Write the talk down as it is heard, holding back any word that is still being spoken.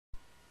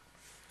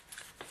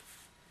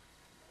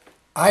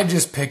I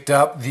just picked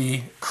up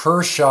the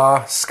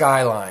Kershaw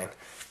Skyline.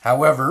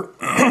 However,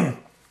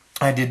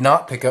 I did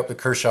not pick up the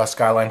Kershaw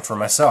Skyline for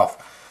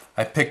myself.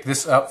 I picked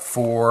this up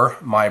for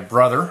my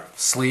brother,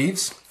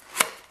 Sleeves,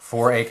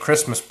 for a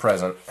Christmas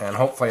present. And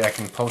hopefully I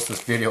can post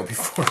this video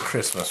before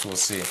Christmas, we'll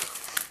see.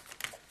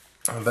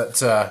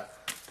 But I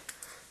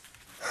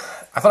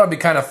thought it'd be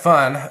kind of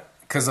fun,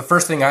 because the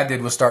first thing I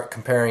did was start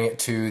comparing it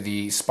to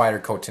the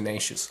Spyderco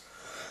Tenacious.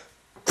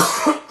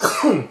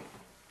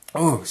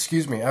 Oh,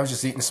 excuse me, I was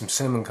just eating some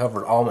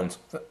cinnamon-covered almonds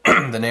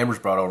the neighbors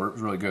brought over. It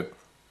was really good.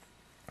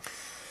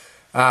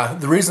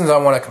 The reasons I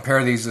want to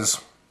compare these is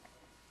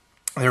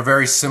they're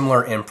very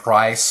similar in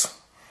price,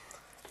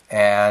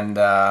 and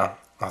I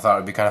thought it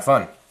would be kind of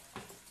fun.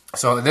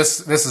 So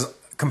this is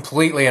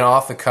completely an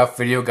off-the-cuff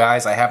video,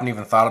 guys. I haven't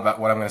even thought about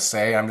what I'm going to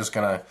say. I'm just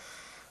going to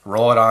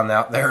roll it on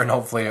out there, and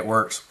hopefully it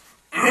works.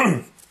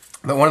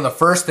 But one of the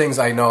first things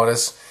I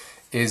notice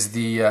is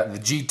the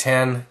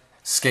G10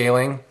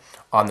 scaling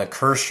on the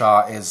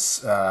Kershaw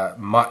is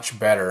much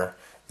better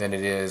than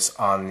it is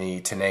on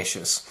the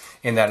Tenacious,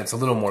 in that it's a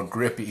little more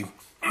grippy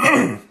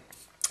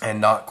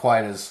and not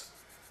quite as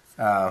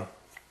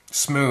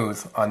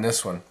smooth on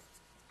this one.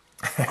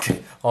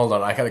 Hold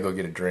on, I gotta go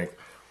get a drink.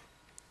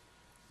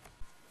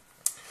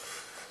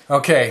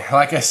 Okay,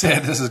 like I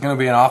said, this is going to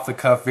be an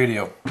off-the-cuff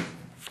video.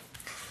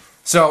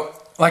 So,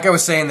 like I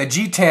was saying, the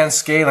G10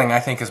 scaling I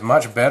think is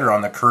much better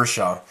on the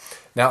Kershaw.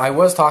 Now, I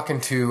was talking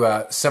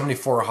to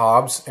 74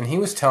 Hobbs, and he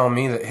was telling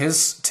me that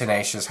his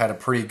Tenacious had a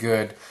pretty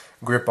good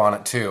grip on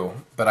it too.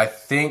 But I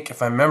think,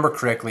 if I remember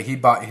correctly, he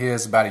bought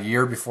his about a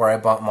year before I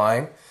bought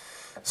mine.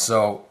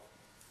 So,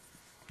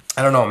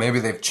 I don't know,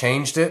 maybe they've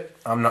changed it.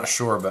 I'm not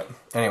sure, but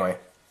anyway.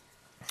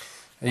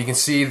 You can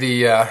see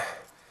the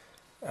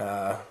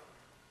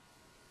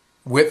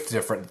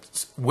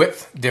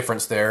width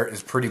difference there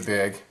is pretty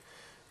big,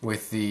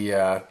 with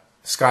the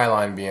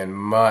Skyline being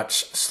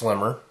much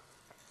slimmer.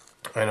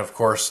 And of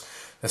course,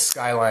 the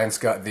Skyline's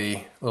got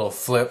the little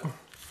flip,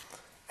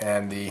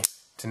 and the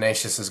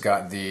Tenacious has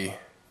got the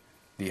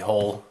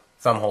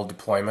thumb hole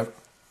deployment.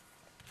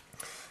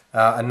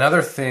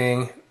 Another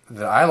thing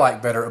that I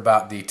like better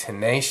about the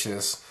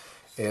Tenacious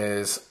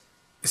is,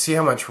 see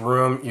how much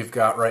room you've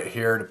got right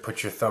here to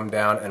put your thumb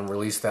down and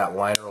release that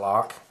liner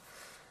lock?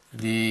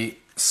 The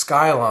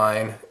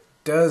Skyline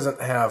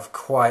doesn't have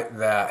quite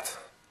that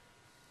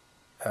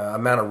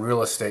amount of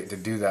real estate to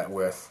do that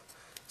with.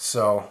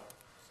 So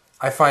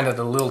I find it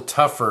a little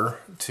tougher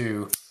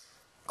to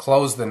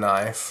close the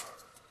knife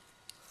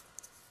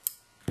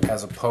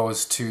as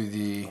opposed to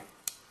the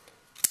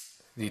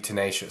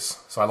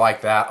Tenacious. So I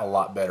like that a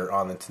lot better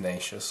on the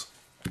Tenacious.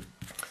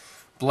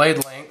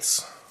 Blade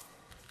lengths.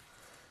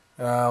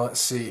 Let's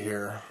see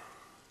here.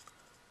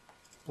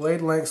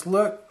 Blade lengths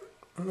look,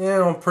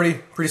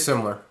 pretty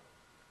similar.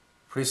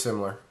 Pretty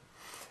similar.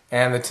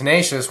 And the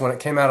Tenacious, when it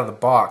came out of the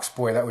box,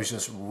 boy, that was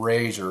just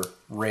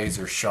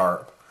razor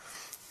sharp.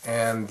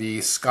 And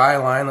the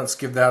Skyline, let's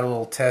give that a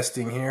little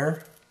testing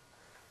here.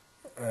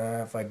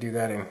 If I do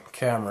that in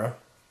camera,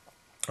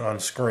 on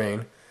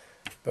screen.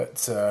 But,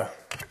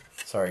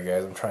 sorry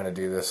guys, I'm trying to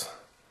do this.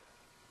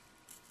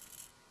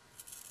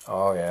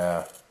 Oh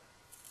yeah.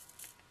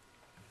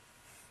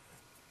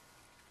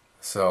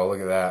 So look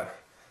at that.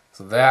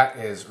 So that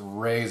is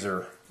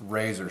razor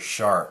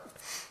sharp.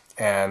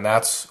 And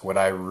that's what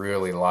I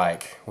really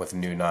like with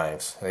new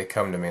knives. They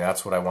come to me,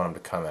 that's what I want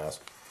them to come as.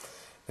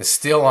 The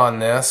steel on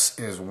this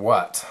is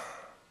what?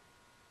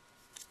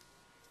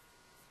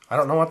 I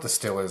don't know what the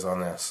steel is on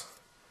this.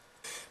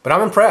 But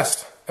I'm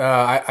impressed.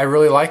 I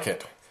really like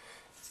it.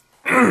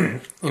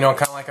 You know,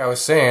 kind of like I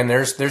was saying,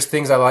 there's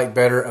things I like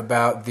better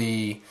about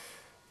the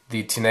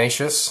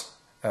Tenacious,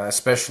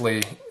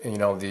 especially, you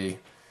know, the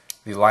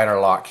liner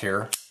lock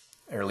here,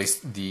 or at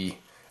least the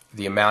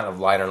amount of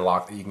liner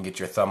lock that you can get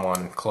your thumb on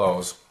and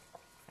close.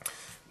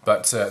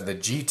 But the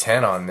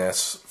G10 on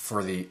this for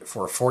a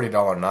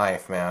 $40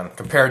 knife, man,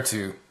 compared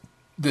to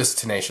this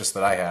Tenacious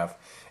that I have,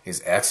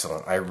 is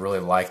excellent. I really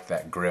like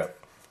that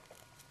grip.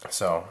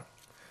 So,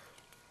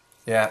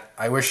 yeah,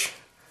 I wish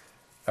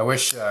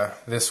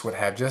this would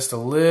have just a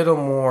little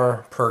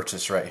more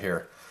purchase right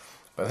here.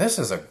 But this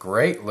is a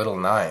great little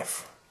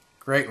knife.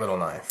 Great little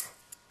knife.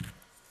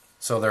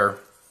 So they're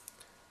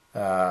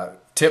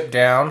tip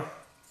down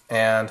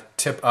and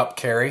tip up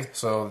carry.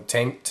 So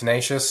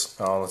Tenacious,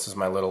 oh, this is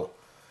my little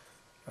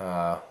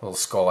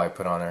skull I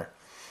put on there.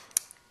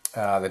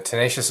 The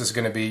Tenacious is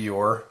going to be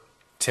your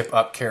tip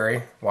up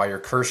carry, while your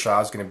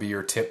Kershaw is going to be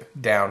your tip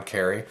down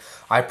carry.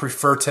 I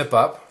prefer tip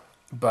up,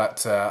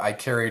 but I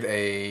carried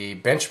a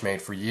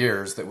Benchmade for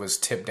years that was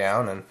tip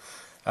down, and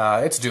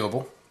it's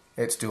doable.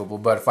 It's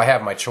doable, but if I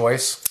have my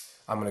choice,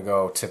 I'm going to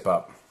go tip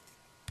up.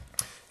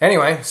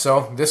 Anyway,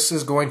 so this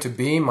is going to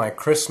be my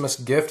Christmas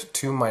gift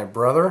to my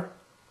brother.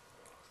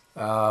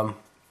 I'm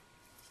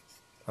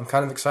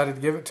kind of excited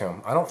to give it to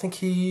him. I don't think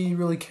he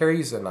really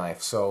carries a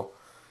knife, so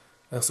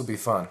this will be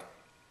fun.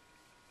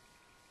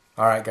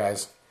 Alright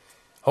guys,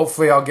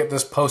 hopefully I'll get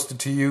this posted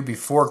to you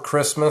before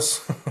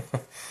Christmas.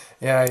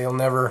 Yeah, you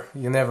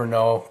never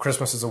know.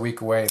 Christmas is a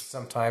week away.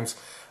 Sometimes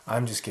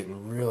I'm just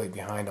getting really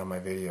behind on my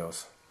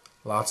videos.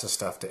 Lots of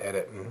stuff to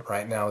edit, and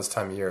right now, this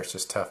time of year, it's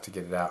just tough to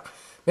get it out.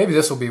 Maybe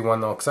this will be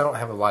one, though, because I don't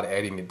have a lot of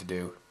editing to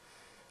do.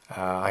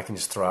 I can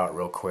just throw out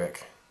real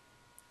quick.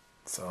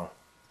 So,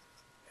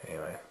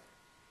 anyway.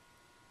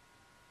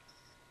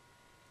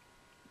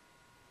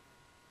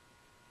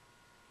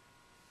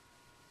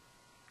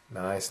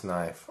 Nice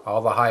knife.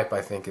 All the hype,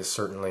 I think, is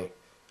certainly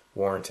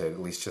warranted,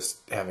 at least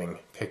just having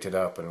picked it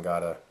up and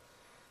got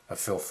a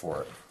feel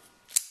for it.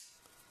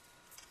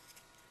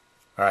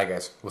 Alright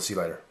guys, we'll see you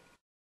later.